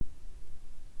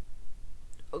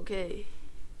Okay.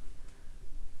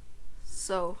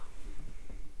 So,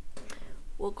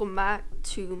 welcome back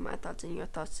to My Thoughts and Your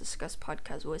Thoughts Discussed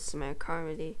podcast with Samara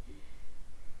Carmody.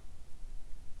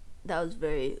 That was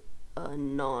very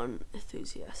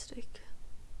non-enthusiastic.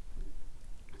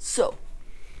 So,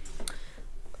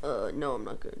 no, I'm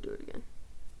not going to do it again.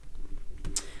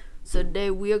 So today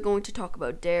we are going to talk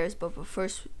about dares, but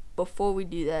before we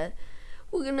do that,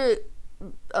 we're going to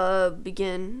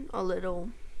begin a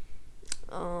little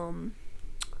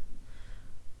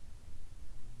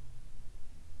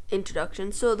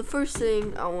introduction. So the first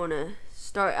thing I want to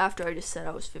start after I just said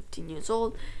I was 15 years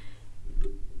old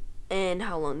and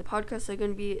how long the podcasts are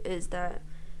going to be is that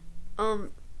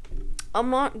I'm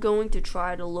not going to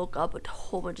try to look up a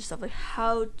whole bunch of stuff like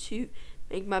how to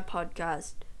make my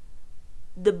podcast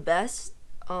the best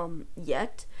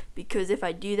yet, because if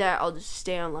I do that I'll just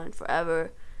stay online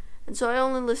forever. And so I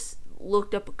only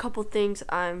looked up a couple things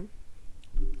I'm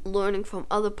learning from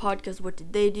other podcasts. What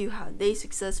did they do? How are they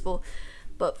successful?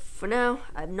 But for now,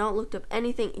 I've not looked up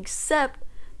anything except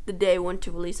the day I went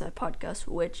to release my podcast,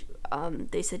 which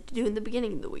they said to do in the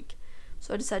beginning of the week.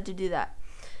 So I decided to do that.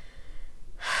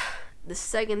 The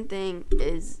second thing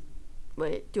is...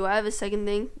 Wait, do I have a second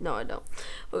thing? No, I don't.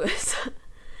 Okay,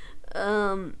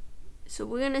 so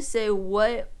we're going to say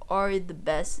what are the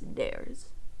best dares.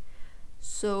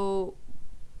 So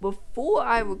before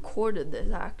I recorded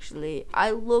this, actually,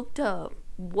 I looked up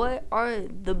what are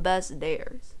the best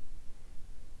dares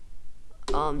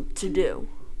to do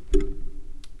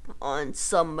on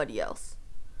somebody else.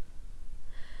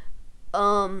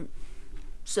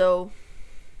 So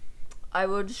I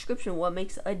wrote a description, what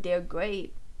makes a dare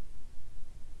great,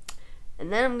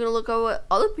 and then I'm gonna look at what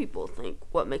other people think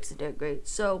what makes a dare great.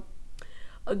 So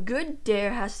a good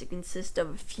dare has to consist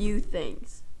of a few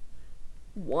things.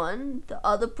 One, the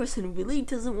other person really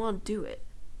doesn't want to do it.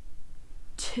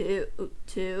 Two,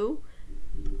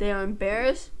 they are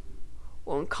embarrassed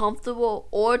or uncomfortable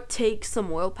or take some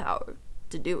willpower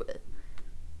to do it.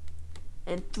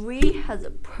 And 3, has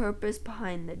a purpose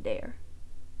behind the dare.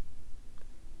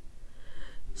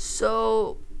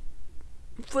 So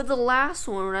for the last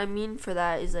one, what I mean for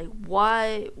that is like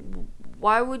why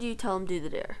would you tell them to do the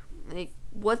dare? Like,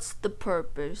 what's the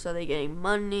purpose? Are they getting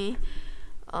money?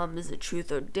 Is it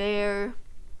truth or dare?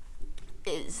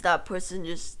 Is that person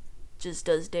just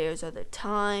does dares all the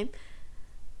time?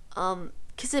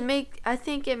 Cause I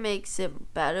think it makes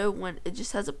it better when it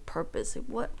just has a purpose.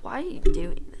 Like, why are you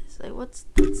doing this? Like, what's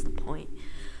the point?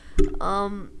 I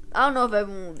don't know if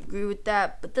everyone would agree with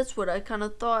that, but that's what I kind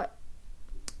of thought.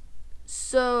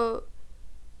 So,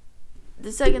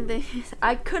 the second thing is,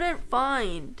 I couldn't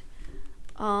find,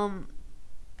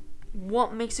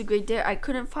 what makes a great dare. I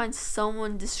couldn't find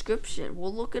someone's description.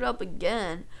 We'll look it up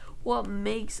again. What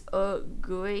makes a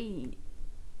great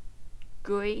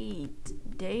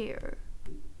dare?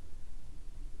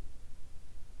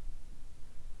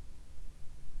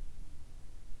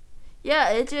 Yeah,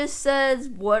 it just says,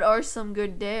 what are some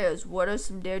good dares? What are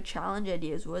some dare challenge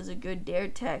ideas? What is a good dare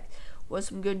text? What are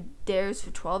some good dares for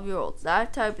 12-year-olds?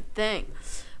 That type of thing.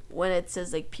 When it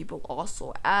says, like, people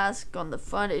also ask on the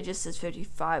front, it just says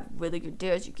 55 really good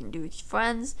dares you can do with your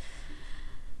friends.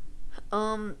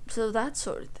 So that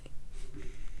sort of thing.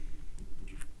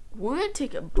 We're going to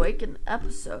take a break in the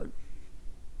episode.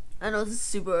 I know this is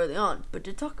super early on, but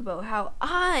to talk about how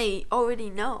I already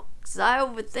know. Because I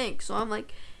overthink. So I'm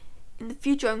like... in the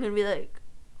future, I'm going to be like,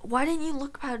 why didn't you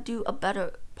look how to do a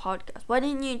better podcast? Why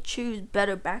didn't you choose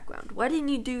better background? Why didn't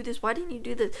you do this? Why didn't you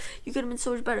do this? You could have been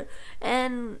so much better.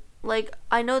 And, like,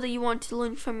 I know that you want to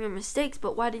learn from your mistakes,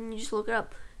 but why didn't you just look it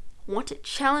up? I want to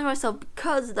challenge myself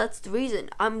because that's the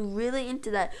reason. I'm really into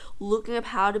that, looking up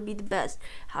how to be the best,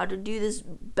 how to do this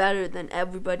better than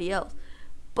everybody else.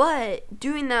 But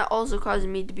doing that also causes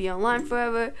me to be online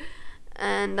forever,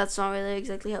 and that's not really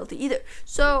exactly healthy either.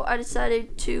 So I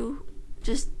decided to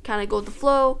just kind of go with the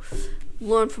flow,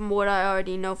 learn from what I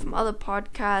already know from other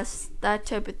podcasts, that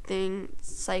type of thing,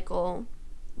 cycle,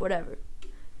 whatever.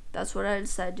 That's what I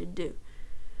decided to do.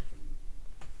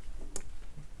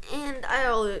 And I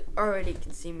already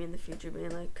can see me in the future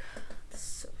being like, this is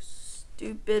so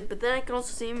stupid. But then I can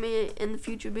also see me in the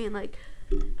future being like,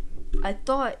 I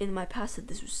thought in my past that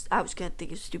I was going to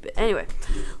think it's stupid. Anyway,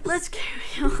 let's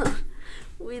carry on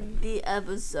with the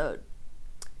episode.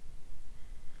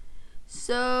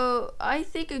 So, I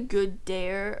think a good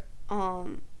dare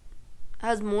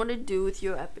has more to do with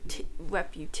your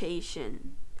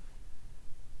reputation.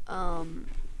 And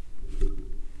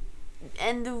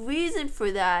the reason for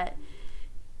that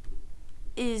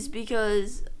is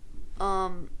because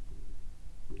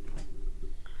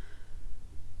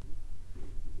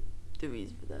the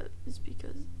reason for that is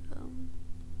because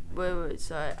wait,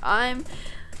 sorry. I'm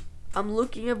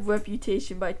looking up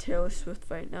Reputation by Taylor Swift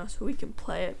right now so we can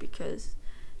play it because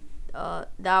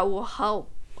that will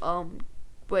help.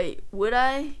 Wait, would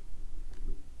I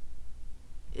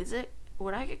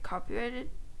get copyrighted?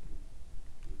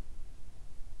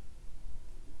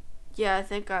 Yeah, I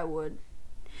think I would.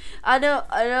 I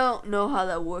don't know how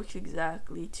that works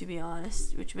exactly, to be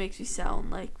honest, which makes me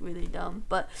sound like really dumb,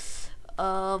 but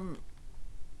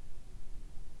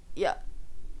yeah.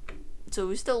 So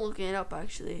we're still looking it up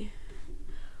actually.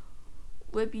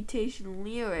 Reputation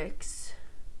lyrics.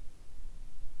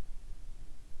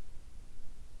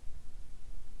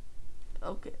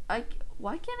 Okay,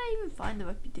 why can't I even find the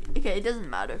Reputation? Okay, it doesn't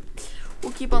matter.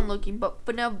 We'll keep on looking, but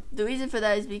now the reason for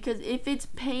that is because if it's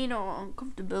pain or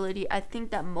uncomfortability, I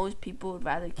think that most people would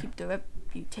rather keep the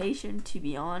Reputation, to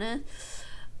be honest.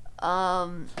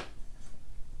 And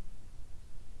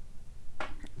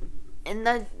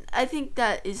that, I think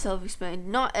that is self-explanatory.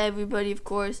 Not everybody, of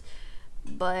course,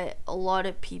 but a lot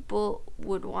of people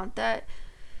would want that.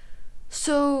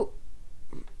 So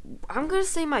I'm gonna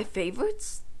say my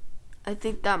favorites. I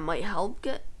think that might help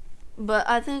get, but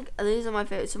I think these are my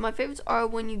favorites. So my favorites are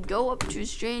when you go up to a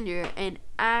stranger and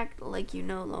act like you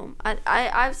know them.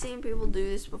 I've seen people do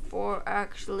this before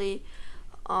actually.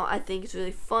 I think it's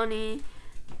really funny,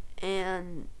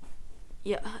 and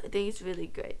yeah, I think it's really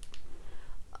great.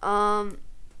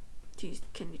 Geez,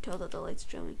 can you tell that the light's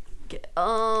showing? Okay.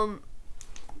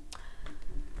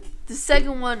 The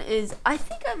second one is, I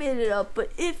think I made it up,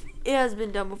 but if it has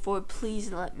been done before,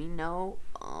 please let me know.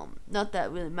 Not that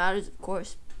it really matters, of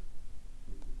course.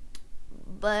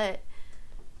 But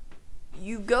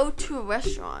you go to a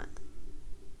restaurant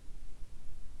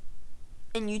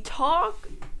and you talk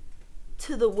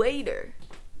to the waiter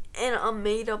in a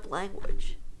made-up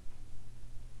language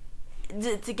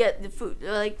to get the food.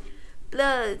 They're like,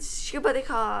 blah,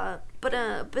 shibadika,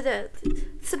 bada, bada,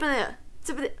 sibada,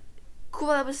 sibada,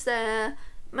 kuwabasta,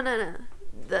 manana,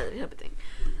 that type of thing.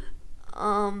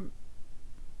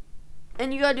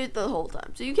 And you gotta do it the whole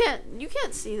time. So you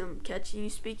can't see them catching you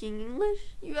speaking English.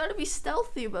 You gotta be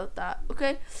stealthy about that,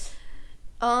 okay?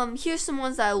 Here's some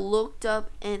ones that I looked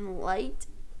up and liked.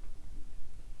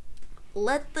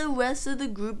 Let the rest of the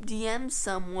group DM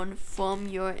someone from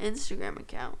your Instagram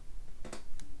account.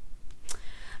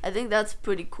 I think that's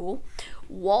pretty cool.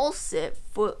 Wall sit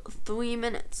for 3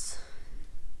 minutes.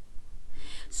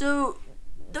 So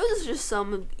those are just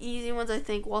some easy ones. I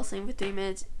think wall sitting for 3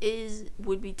 minutes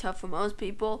would be tough for most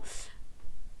people,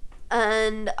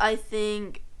 and I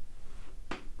think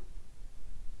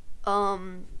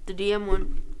the DM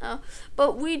one.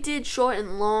 But we did short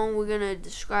and long. We're gonna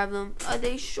describe them. Are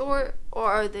they short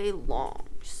or are they long?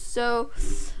 So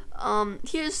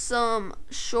here's some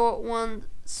short ones.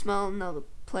 Smell another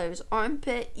player's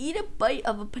armpit. Eat a bite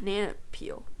of a banana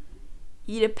peel.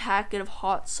 Eat a packet of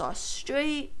hot sauce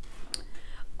straight.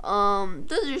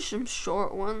 Those are some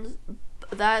short ones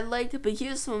that I liked, but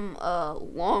here's some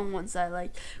long ones that I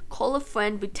like. Call a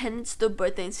friend, pretend it's their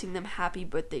birthday, and sing them happy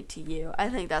birthday to you. I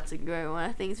think that's a great one.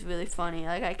 I think it's really funny.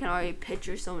 Like, I can already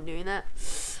picture someone doing that.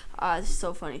 It's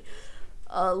so funny.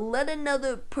 Let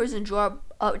another person draw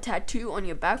a tattoo on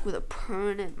your back with a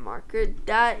permanent marker.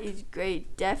 That is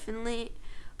great, definitely.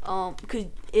 Because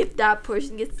if that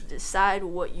person gets to decide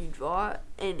what you draw,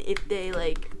 and if they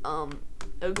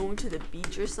are going to the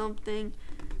beach or something,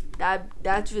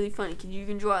 that's really funny because you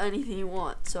can draw anything you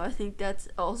want. So I think that's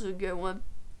also a good one.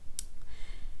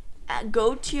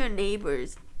 Go to your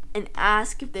neighbors and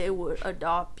ask if they would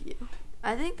adopt you.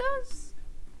 I think that's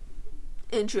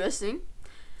interesting.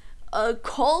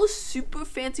 Call a super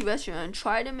fancy restaurant and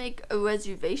try to make a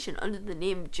reservation under the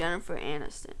name of Jennifer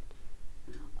Aniston.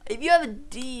 If you have a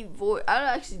deep voice, I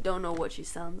actually don't know what she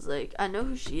sounds like. I know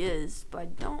who she is, but I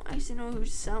don't actually know who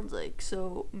she sounds like.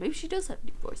 So maybe she does have a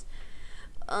deep voice.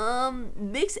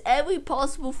 Mix every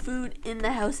possible food in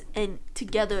the house and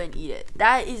together and eat it.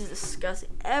 That is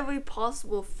disgusting. Every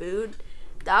possible food,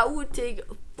 that would take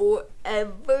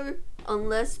forever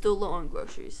unless they're low on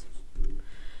groceries.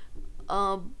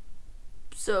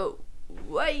 So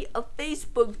write a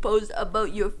Facebook post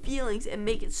about your feelings and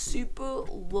make it super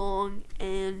long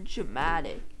and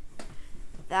dramatic.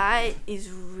 That is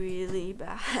really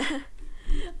bad.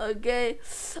 Okay.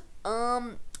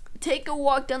 Take a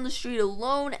walk down the street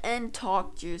alone and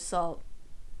talk to yourself.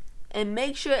 And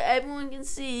make sure everyone can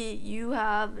see you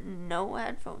have no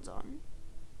headphones on.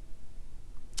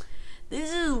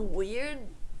 This is weird,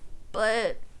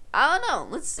 but I don't know.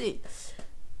 Let's see.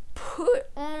 Put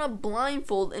on a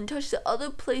blindfold and touch the other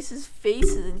place's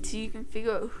faces until you can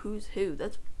figure out who's who.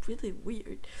 That's really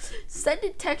weird. Send a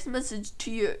text message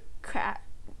to your cat.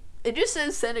 It just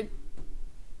says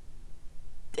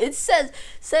it says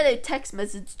send a text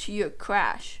message to your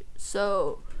crush.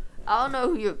 So I don't know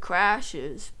who your crush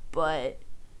is, but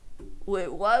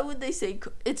wait, why would they say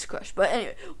it's crush? But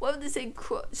anyway, why would they say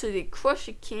so they crush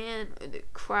a can or they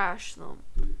crash them?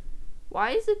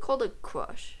 Why is it called a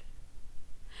crush?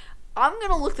 I'm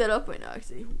gonna look that up right now.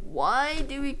 Actually, why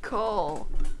do we call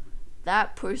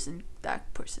that person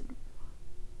that person?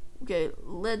 Okay,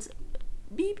 let's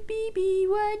beep beep beep.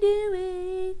 Why do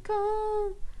we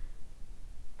call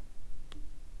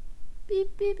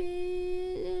beep beep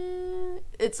beep?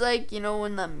 It's like, you know,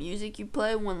 when the music you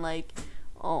play when like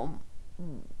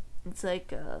it's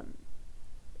like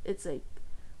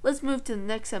let's move to the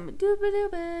next segment.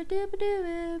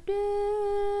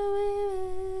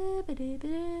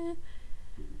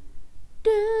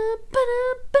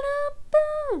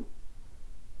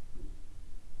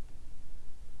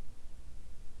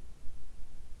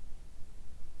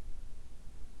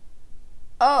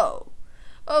 Oh,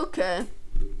 okay.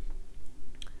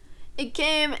 It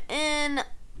came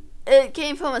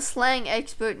from a slang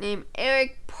expert named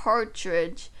Eric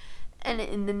Partridge, and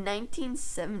in the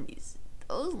 1970s.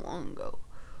 That was long ago.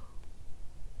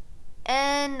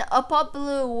 And a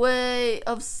popular way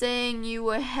of saying you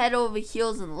were head over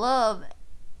heels in love,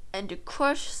 and to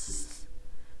crush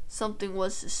something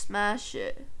was to smash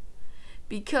it.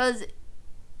 Because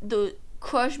the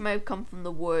crush might have come from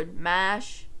the word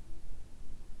mash.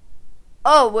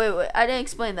 Oh, wait, I didn't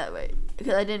explain that right,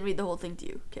 because I didn't read the whole thing to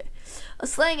you. Okay. A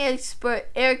slang expert,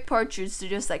 Eric Partridge,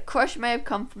 suggests that crush may have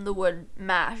come from the word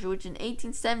mash, which in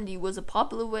 1870 was a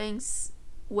popular way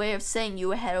of saying you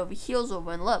were head over heels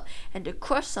over in love, and to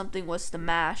crush something was to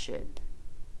mash it.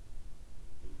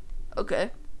 Okay.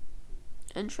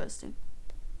 Interesting.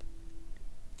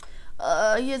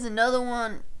 Here's another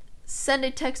one. Send a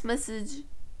text message.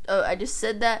 Oh, I just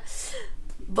said that.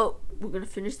 But we're going to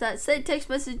finish that. Send a text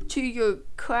message to your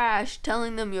crush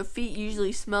telling them your feet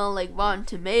usually smell like rotten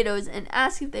tomatoes and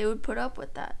ask if they would put up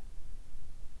with that.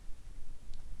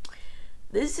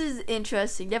 This is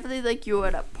interesting. Definitely like you were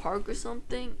at a park or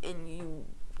something and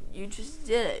you just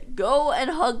did it. Go and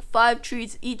hug 5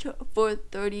 trees each for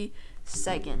 30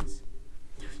 seconds.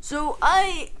 So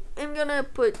I am going to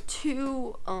put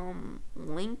 2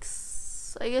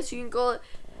 links, I guess you can call it,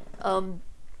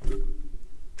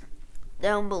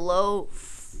 down below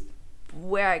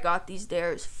where I got these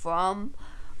dares from.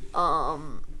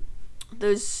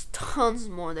 There's tons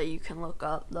more that you can look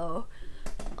up though.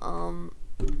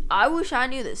 I wish I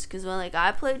knew this, because when like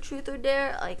I played Truth or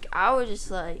Dare, like I was just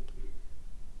like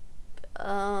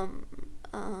I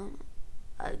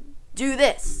do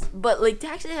this, but like to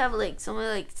actually have like someone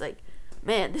like it's like,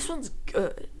 man, this one's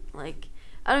good. Like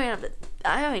I don't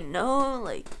even know,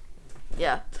 like,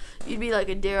 yeah, you'd be like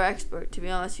a dare expert, to be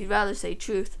honest. You'd rather say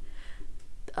truth.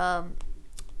 So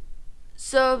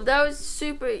that was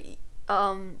super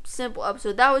simple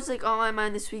episode. That was like on my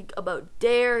mind this week about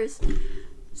dares.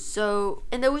 So,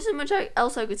 and there wasn't much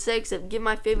else I could say except give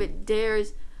my favorite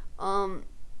dares. I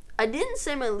didn't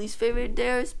say my least favorite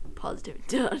dares. Positive.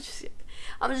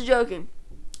 I'm just joking.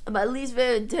 My least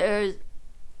favorite dares,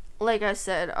 like I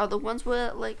said, are the ones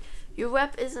where like your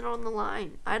rep isn't on the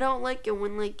line. I don't like it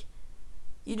when like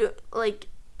you do, like,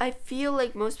 I feel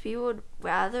like most people would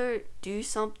rather do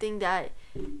something that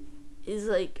is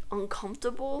like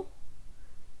uncomfortable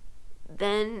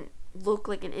than look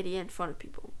like an idiot in front of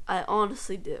people. I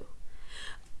honestly do.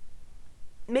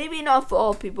 Maybe not for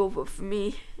all people, but for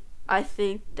me, I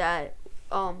think that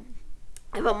if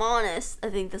I'm honest, I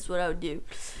think that's what I would do.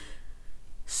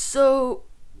 So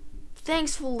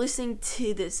thanks for listening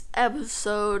to this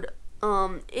episode.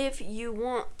 If you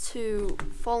want to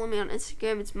follow me on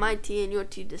Instagram, it's myT and your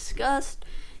T discussed.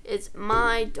 It's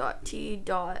my.t.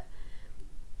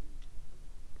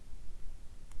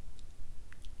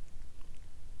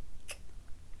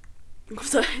 I'm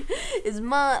sorry. It's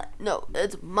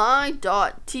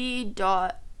my.t.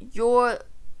 your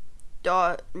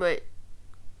dot wait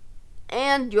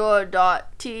and your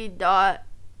dot T dot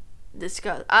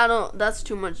discuss. That's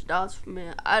too much dots for me.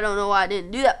 I don't know why I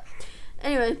didn't do that.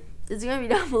 Anyway, it's gonna be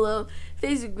down below.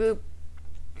 Facebook group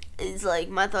is like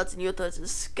my thoughts and your thoughts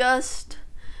discussed.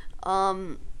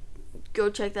 Go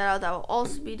check that out. That will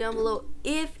also be down below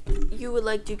if you would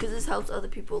like to, because this helps other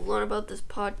people learn about this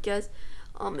podcast.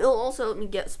 It'll also help me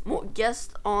get more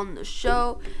guests on the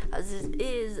show, as this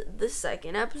is the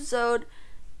 2nd episode.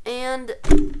 And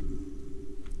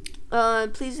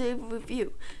please leave a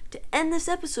review. To end this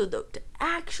episode though, to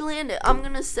actually end it, I'm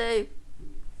gonna say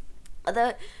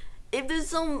that if there's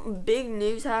some big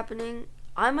news happening,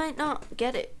 I might not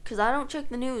get it because I don't check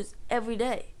the news every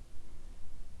day,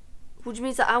 which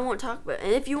means that I won't talk about it.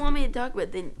 And if you want me to talk about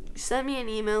it, then send me an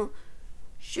email,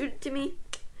 shoot it to me,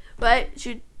 but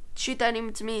shoot that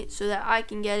email to me so that I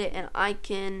can get it and I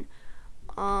can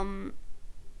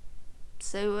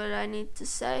say what I need to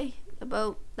say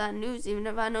about that news. Even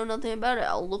if I know nothing about it,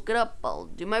 I'll look it up, I'll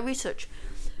do my research.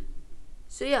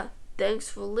 So yeah, thanks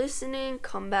for listening.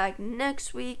 Come back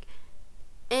next week.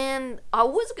 And I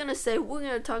was gonna say we're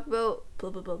gonna talk about blah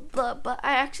blah blah blah, but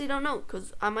I actually don't know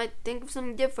because I might think of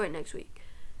something different next week.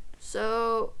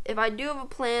 So if I do have a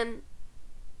plan,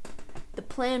 the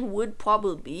plan would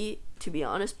probably be, to be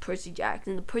honest, Percy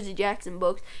Jackson. The Percy Jackson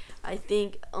books. I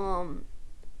think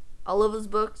I love those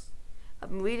books. I've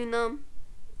been reading them,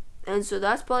 and so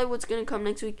that's probably what's gonna come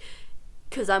next week.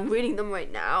 Because I'm reading them right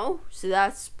now, so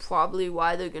that's probably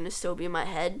why they're gonna still be in my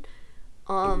head.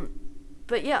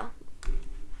 But yeah.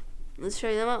 Let's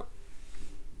try them out.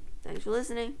 Thanks for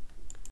listening.